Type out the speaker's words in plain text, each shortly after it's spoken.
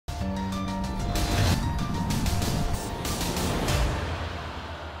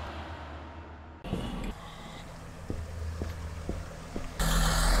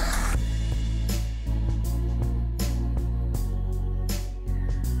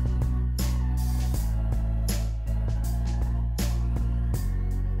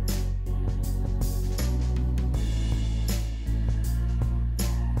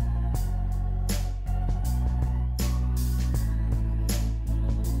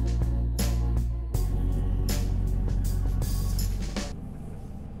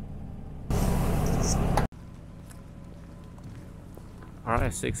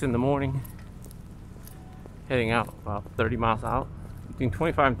Alright, 6 in the morning. Heading out about 30 miles out. Between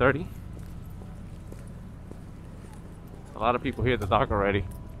 25 and 30. A lot of people here at the dock already.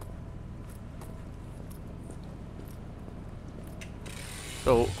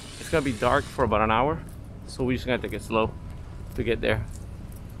 So it's gonna be dark for about an hour. So we're just gonna take it slow to get there.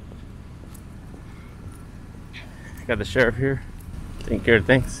 Got the sheriff here taking care of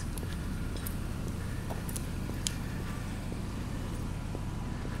things.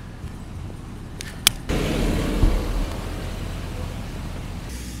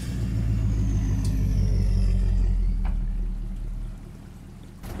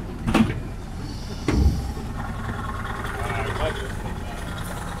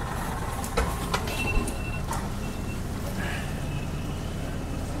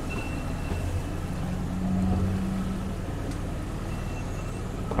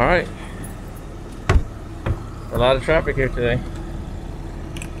 All right, a lot of traffic here today.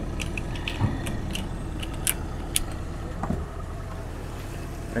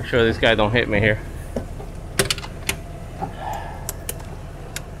 Make sure this guy don't hit me here.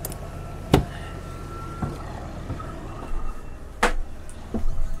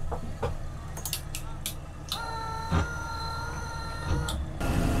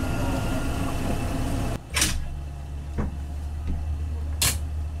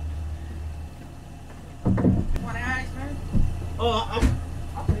 Oh,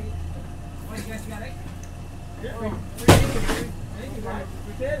 I'll take it. What, you guys got it? Yeah. Oh, thank you, man.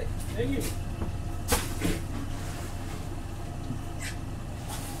 Appreciate it. Thank you.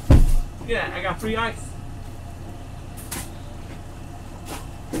 Yeah, I got free ice.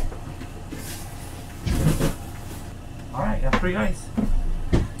 Alright, got free ice.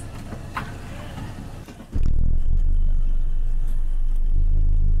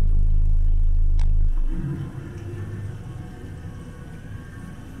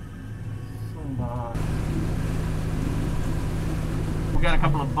 We got a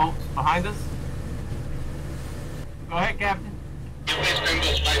couple of boats behind us. Go ahead, Captain.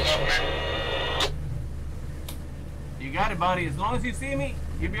 You got it, buddy. As long as you see me,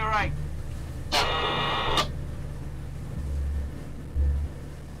 you'll be alright. Alright,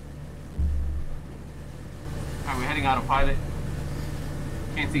 we're heading out of pilot.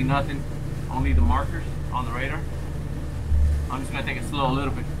 Can't see nothing, only the markers on the radar. I'm just gonna take it slow a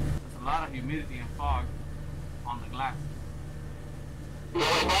little bit. There's a lot of humidity and fog on the glass.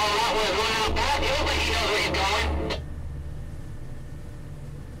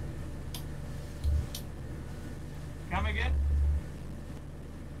 Come again?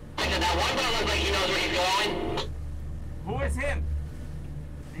 I said that one boat looks like he knows where he's going. Who is him?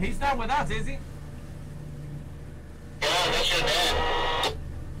 He's not with us, is he? Yeah, that's your dad.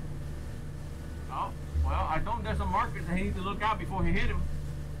 Oh, well, I told him there's some markers that he needs to look out before he hit him.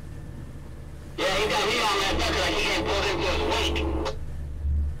 Yeah, he got me on that sucker like he ain't pulled into his wake.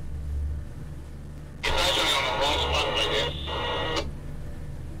 He's actually on the wrong spot right there.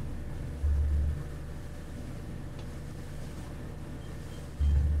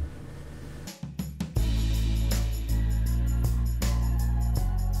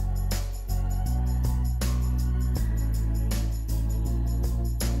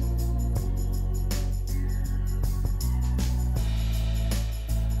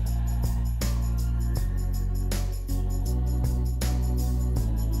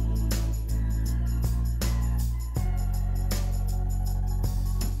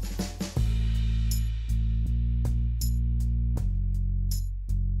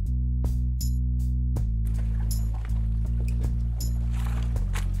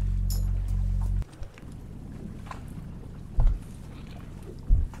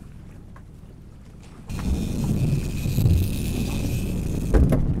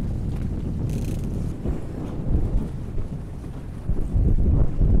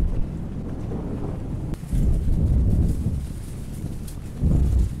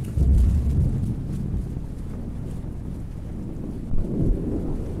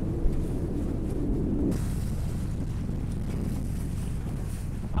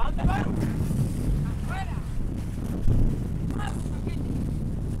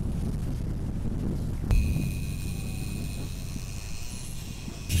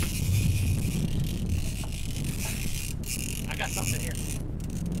 I got something here.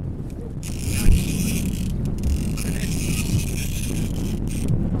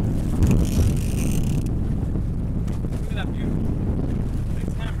 Look at that view. Big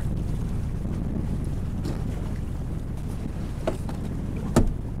snapper.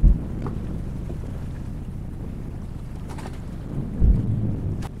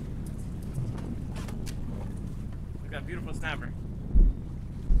 We got a beautiful snapper.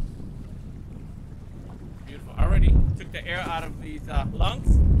 air out of these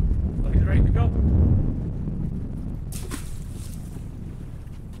lungs. So he's ready to go.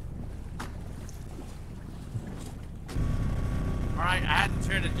 Alright, I had to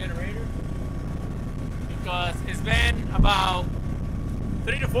turn the generator because it's been about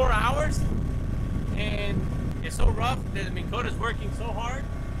 3 to 4 hours and it's so rough that the Minn Kota is working so hard.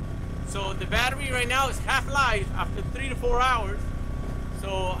 So the battery right now is half-life after 3 to 4 hours.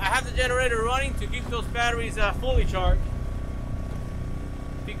 So I have the generator running to keep those batteries fully charged.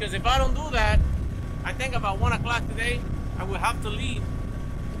 Because if I don't do that, I think about 1 o'clock today, I will have to leave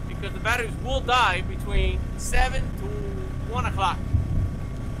because the batteries will die between 7 to 1 o'clock.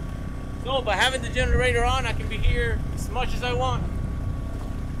 So by having the generator on, I can be here as much as I want.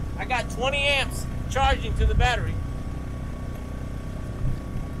 I got 20 amps charging to the battery.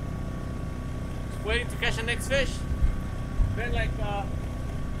 Just waiting to catch the next fish. It's been like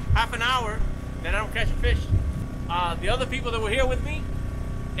half an hour that I don't catch a fish. The other people that were here with me,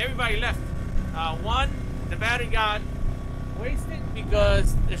 everybody left. One, the battery got wasted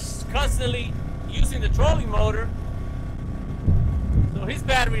because they're constantly using the trolling motor. So his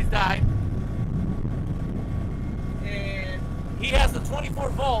batteries died. And he has the 24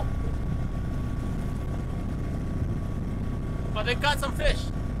 volt. But they got some fish.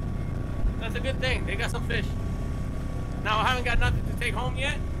 That's a good thing. They got some fish. Now I haven't got nothing to take home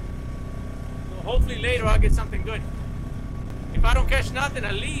yet. So hopefully later I'll get something good. If I don't catch nothing,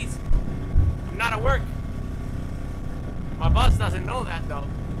 at least I'm not at work. My boss doesn't know that though.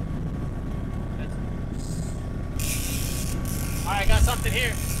 Alright, I got something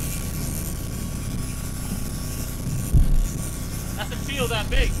here. Doesn't feel that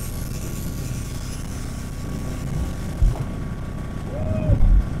big. Woo!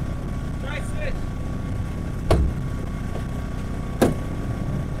 Nice fish.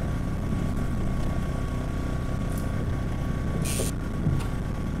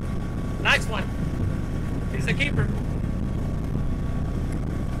 Nice one. He's a keeper.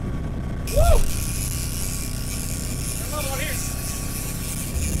 Woo! There's another one here.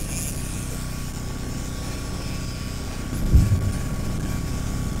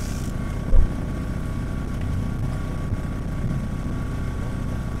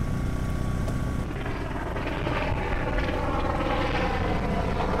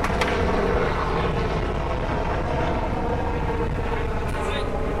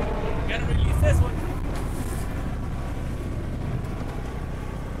 Gotta release this one.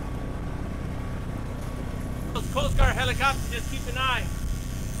 Those Coast Guard helicopters just keep an eye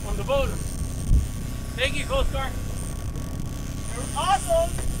on the boat. Thank you, Coast Guard. You're awesome.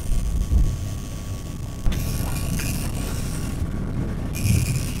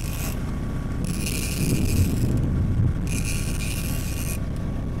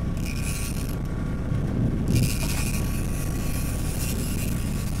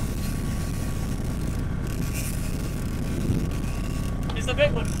 It's a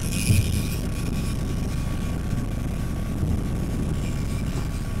big one.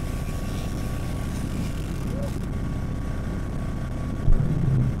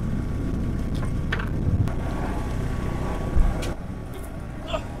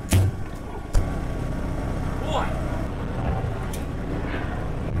 Boy.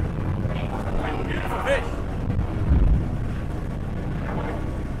 Beautiful fish.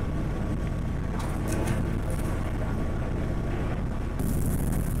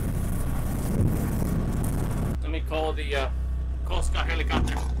 Let me call the Coast Guard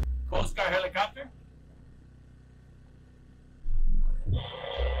helicopter. Coast Guard helicopter.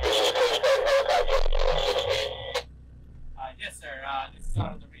 Yes, sir. This is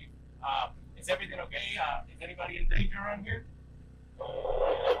out of the reef. Is everything okay? Is anybody in danger around here?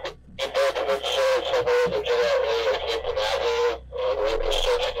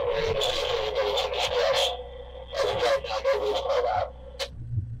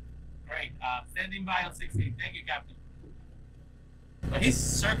 Great. Standing by on 16. Thank you, Captain. But he's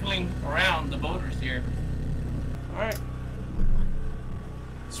circling around the boaters here. All right.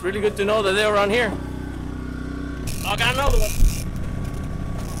 It's really good to know that they're around here. Oh, I got another one.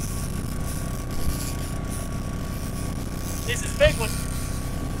 This is a big one.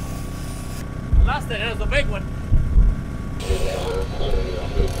 Last time it was a big one.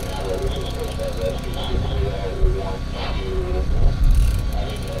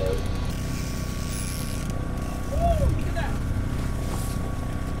 Woo, look at that.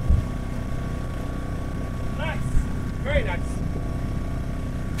 Nice. Very nice.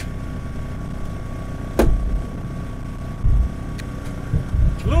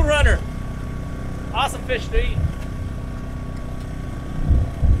 Blue runner. Awesome fish to eat.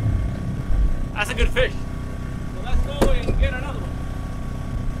 That's a good fish. So let's go and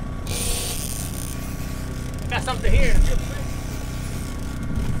got something here.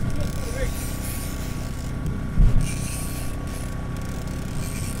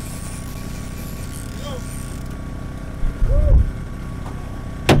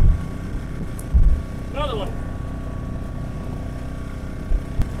 Another one.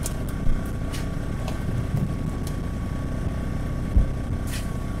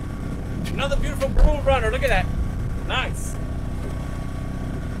 Another beautiful broom runner. Look at that. Nice.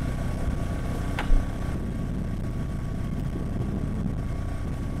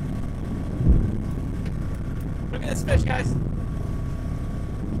 Look at this fish, guys.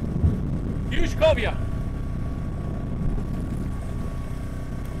 Huge cobia.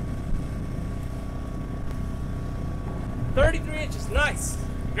 $33 nice.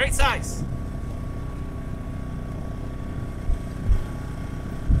 Great size.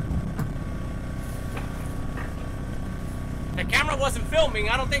 The camera wasn't filming.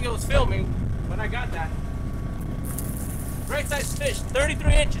 I don't think it was filming when I got that. Great size fish,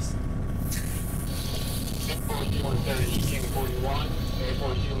 33 inches. 1841,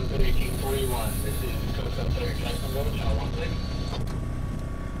 airport 1841. This is Coast Up there, Jacksonville, Channel 16.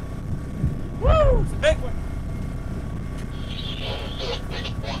 Woo! It's a big one.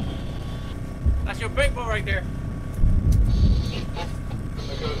 That's your big boy right there.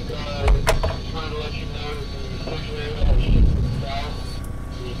 Coast Guard, just wanted to let you know that the social area has shifted to the south.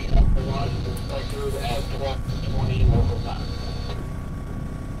 You can have the lodge of the inspectors at 12:20 local time.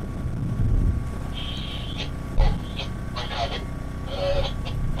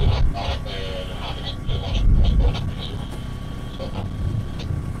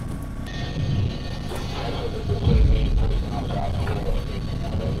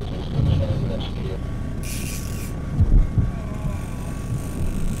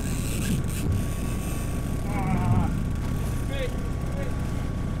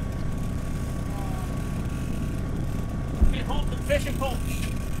 Fishing pole.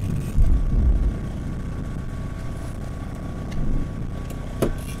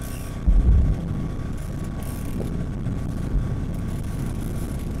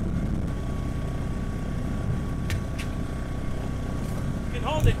 You can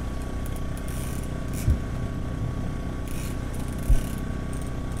hold it.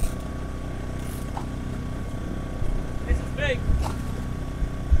 This is big.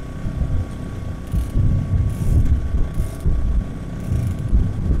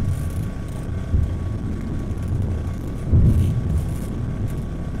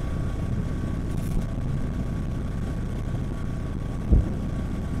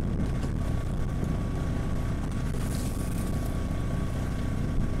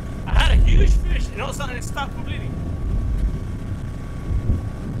 Huge fish, and all of a sudden it stopped completely.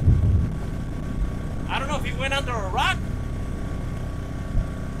 I don't know if he went under a rock.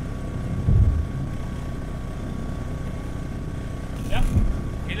 Yep,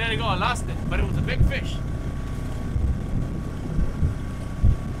 he let it go. I lost it, but it was a big fish.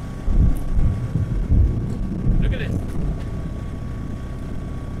 Look at this.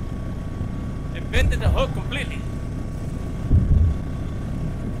 It bended the hook completely.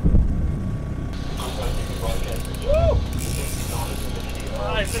 Woo!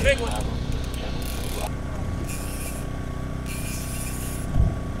 It's a big one.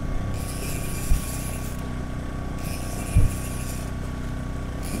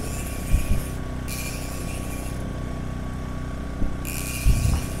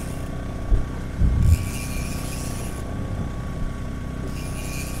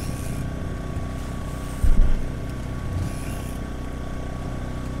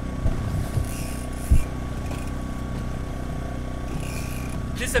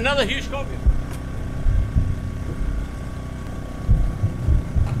 This is another huge cobia.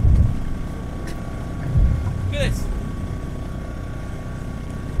 Look at this.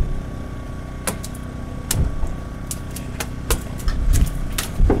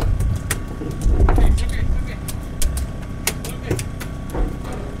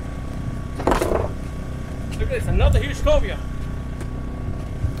 Look at this, another huge cobia.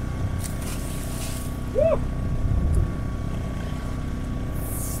 Woo!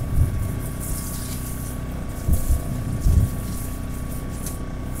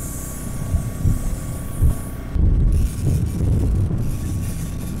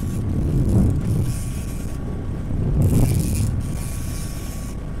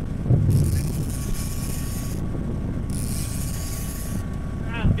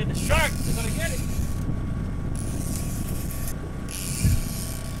 Get the shark, they're gonna get it.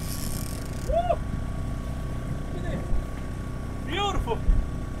 Woo! Look at this. Beautiful.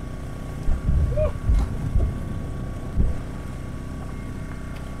 Woo!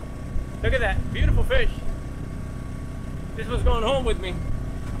 Look at that, beautiful fish. This was going home with me.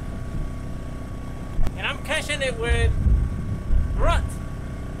 And I'm catching it with grunt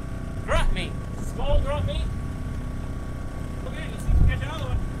meat, small grunt meat. Look at it, you see, catch another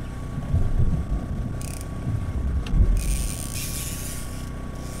one.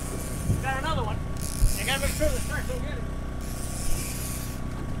 Got another one. You gotta make sure the sharks don't get it.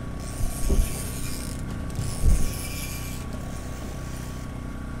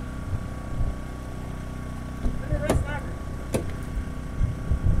 Little red snapper.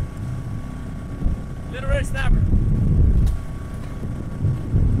 Little red snapper.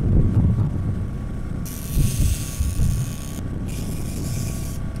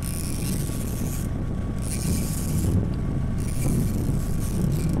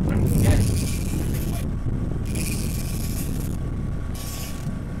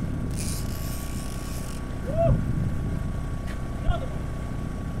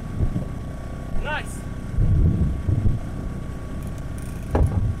 Nice.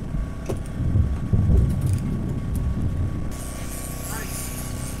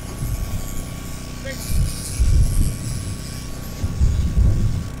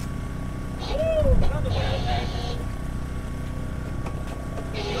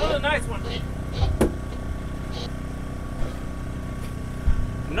 Another nice one.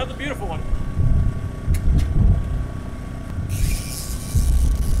 Another beautiful one.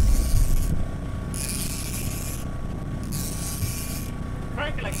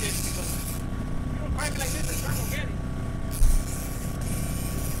 Crank it like this because if you don't crank it like this, the shark will get it.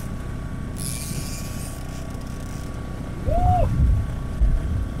 Woo!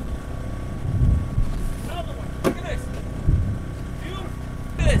 Another one. Look at this. Beautiful.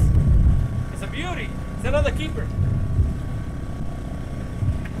 Look at this. It's a beauty. It's another keeper.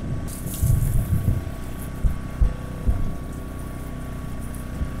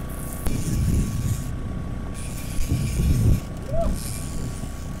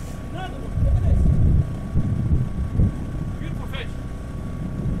 Another one. Look at this. Beautiful fish.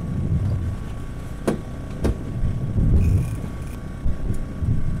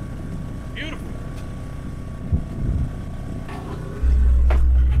 Beautiful.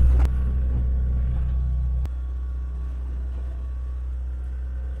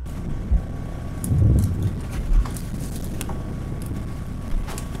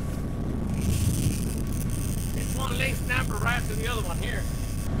 It's one late snapper right after the other one here.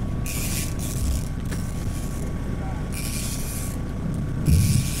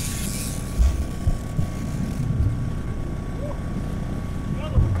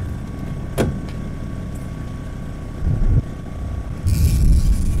 Another one.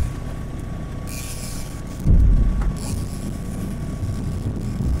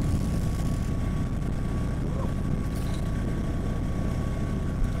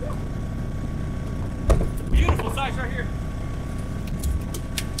 Beautiful size right here.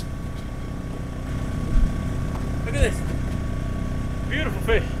 Look at this. Beautiful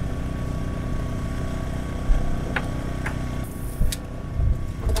fish.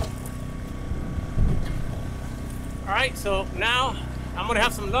 All right, so now I'm gonna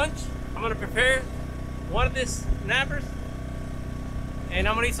have some lunch. I'm gonna prepare one of these snappers and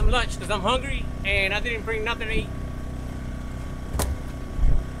I'm gonna eat some lunch because I'm hungry and I didn't bring nothing to eat.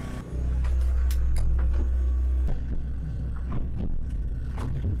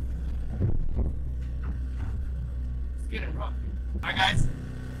 Get it, bro. Alright guys,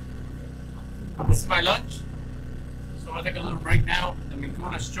 this is my lunch. So I'm gonna take a little break now. The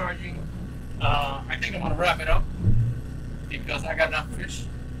Mincuna's charging. I think I'm gonna wrap it up because I got enough fish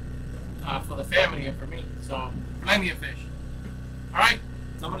for the family and for me. So plenty of fish. Alright,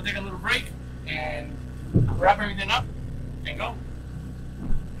 so I'm gonna take a little break and wrap everything up and go.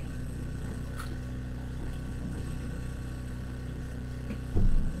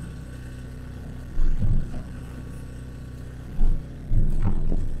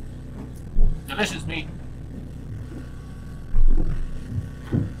 Delicious meat.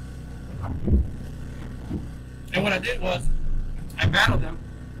 And what I did was, I battled them.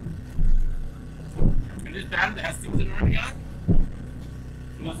 And this battle that has things that are already on.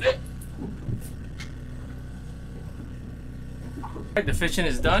 And that's it. Alright, the fishing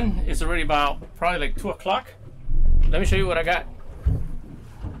is done. It's already about probably like 2 o'clock. Let me show you what I got.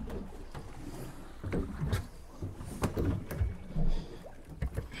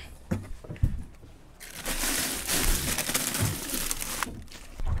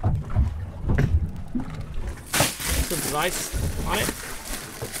 Some rice on it.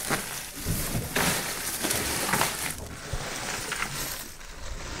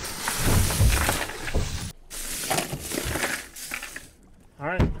 All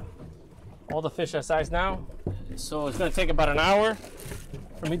right, all the fish are sized now. So it's gonna take about an hour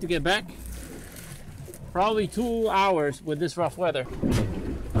for me to get back. Probably 2 hours with this rough weather.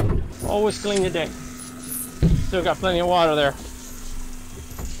 Always clean your deck. Still got plenty of water there.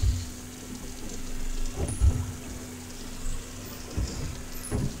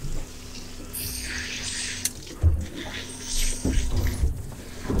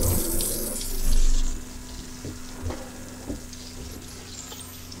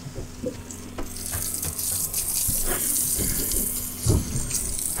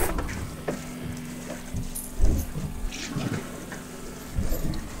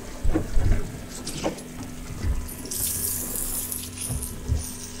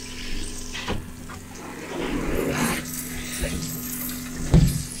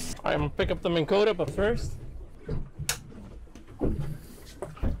 I'm gonna pick up the Minn Kota, but first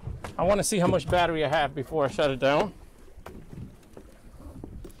I want to see how much battery I have before I shut it down,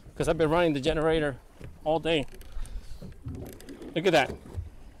 because I've been running the generator all day. Look at that.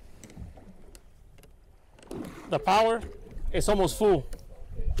 The power is almost full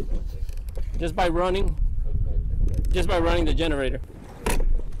just by running the generator.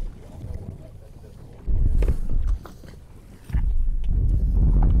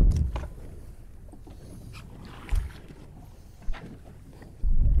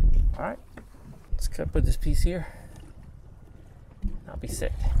 All right, let's put this piece here. I'll be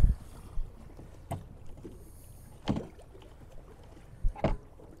set.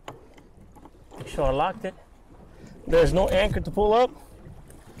 Make sure I locked it. There's no anchor to pull up.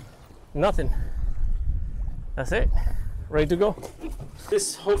 Nothing. That's it. Ready to go.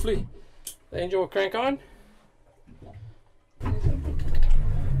 This, hopefully, the engine will crank on.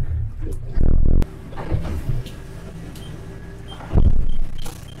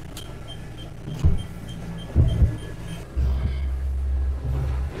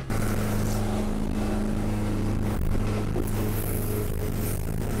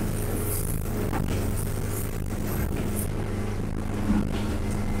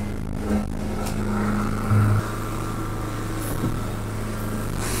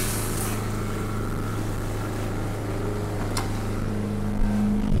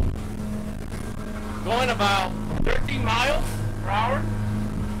 Going about 13 miles per hour.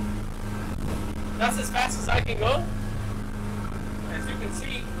 That's as fast as I can go. As you can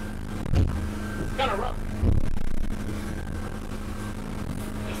see, it's kind of rough.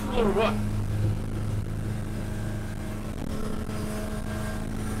 Just a little rough.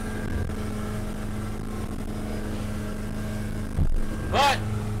 But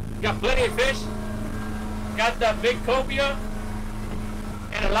got plenty of fish. Got that big cobia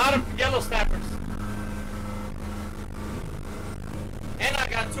and a lot of yellow snappers. And I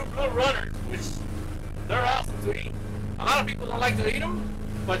got 2 blue runners, which they're awesome to eat. A lot of people don't like to eat them,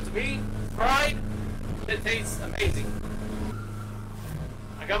 but to me, fried, it tastes amazing.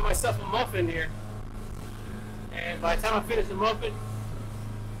 I got myself a muffin here, and by the time I finish the muffin,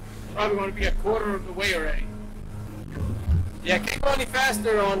 it's probably going to be a quarter of the way already. Yeah, I can't go any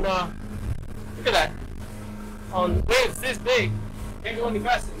faster on, look at that, on waves this big. Can't go any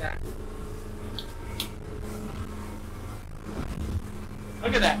faster than that.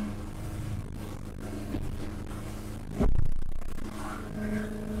 Look at that.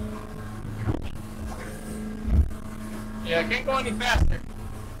 Yeah, I can't go any faster.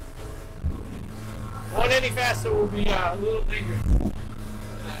 Going any faster will be a little dangerous.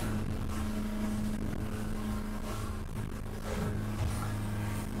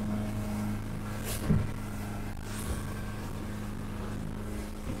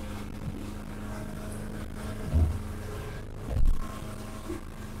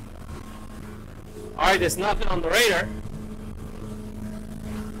 Alright, there's nothing on the radar.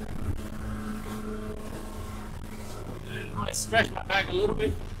 I might stretch my back a little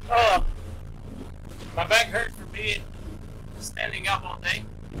bit. Oh, my back hurts from being standing up all day.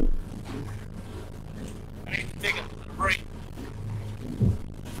 I need to take a little break.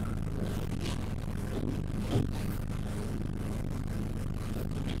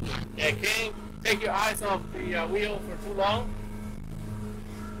 Yeah, can't take your eyes off the wheel for too long.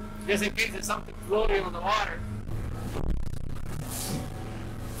 Just in case there's something floating on the water.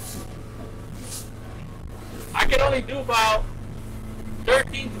 I can only do about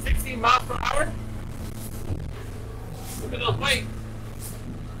 13 to 16 miles per hour. Look at those waves.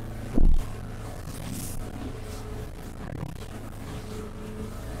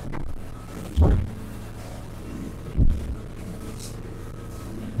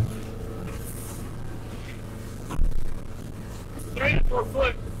 Three to 4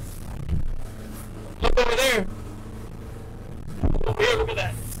 foot. Look over there. Over here, look at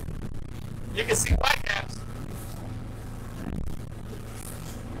that. You can see whitecaps.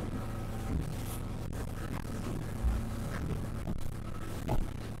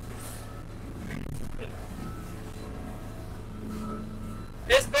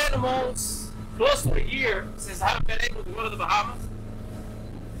 been almost close to a year since I haven't been able to go to the Bahamas.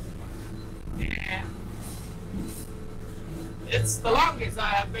 And it's the longest I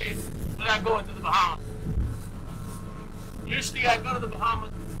have been without going to the Bahamas. Usually I go to the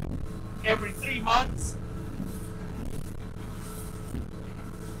Bahamas every 3 months.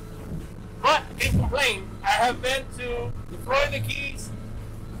 But I can't complain. I have been to the Florida Keys.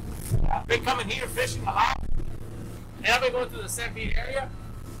 I've been coming here fishing a lot. And I've been going to the St. Pete area.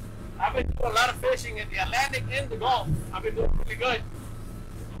 I've been doing a lot of fishing in the Atlantic and the Gulf. I've been doing really good.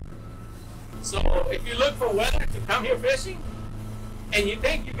 So if you look for weather to come here fishing and you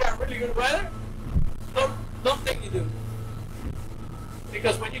think you got really good weather, don't think you do.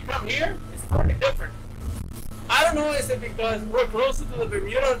 Because when you come here, it's totally different. I don't know, is it because we're closer to the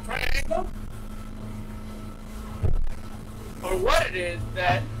Bermuda Triangle? Or what it is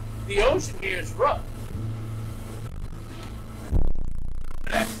that the ocean here is rough.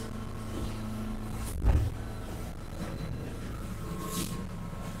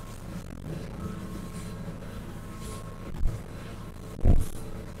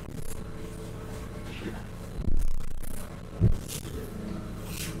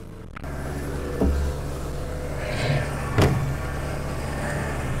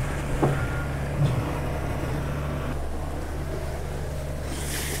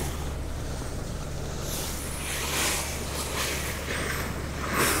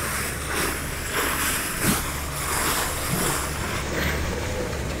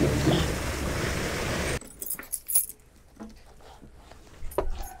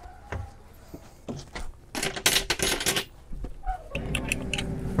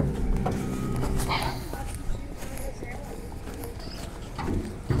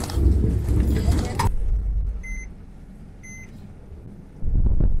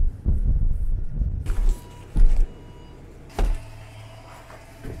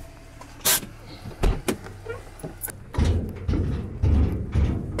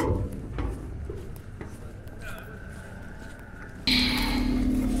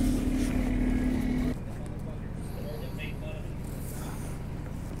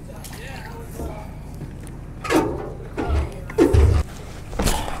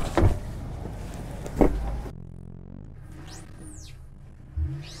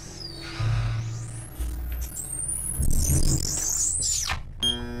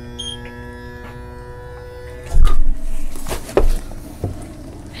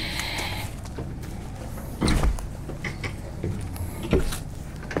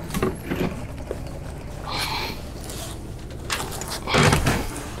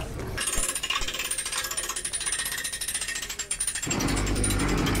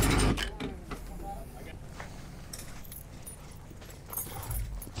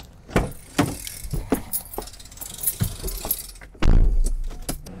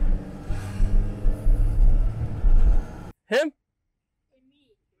 Him?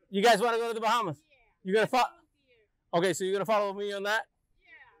 You guys want to go to the Bahamas? Yeah. You gonna follow? Okay, so you're gonna follow me on that?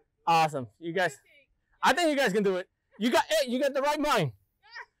 Yeah. Awesome. You guys, I think you guys can do it. You got the right mind.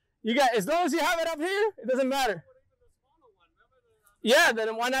 You got, as long as you have it up here, it doesn't matter. Yeah,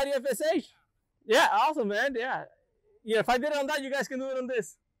 the 190 FSH. Yeah, awesome, man. Yeah. Yeah, if I did it on that, you guys can do it on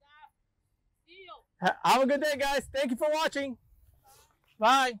this. Have a good day, guys. Thank you for watching.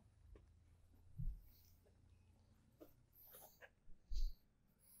 Bye.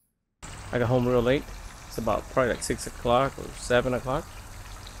 I got home real late. It's about probably like 6 o'clock or 7 o'clock.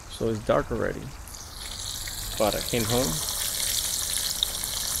 So it's dark already. But I came home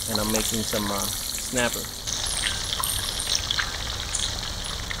and I'm making some snapper.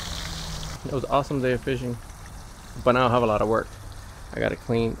 It was an awesome day of fishing, but now I have a lot of work. I gotta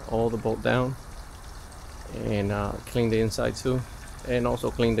clean all the boat down and clean the inside too, and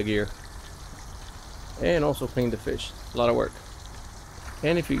also clean the gear and also clean the fish. A lot of work.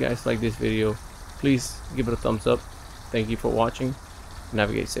 And if you guys like this video, please give it a thumbs up. Thank you for watching.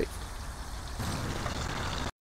 Navigate safe.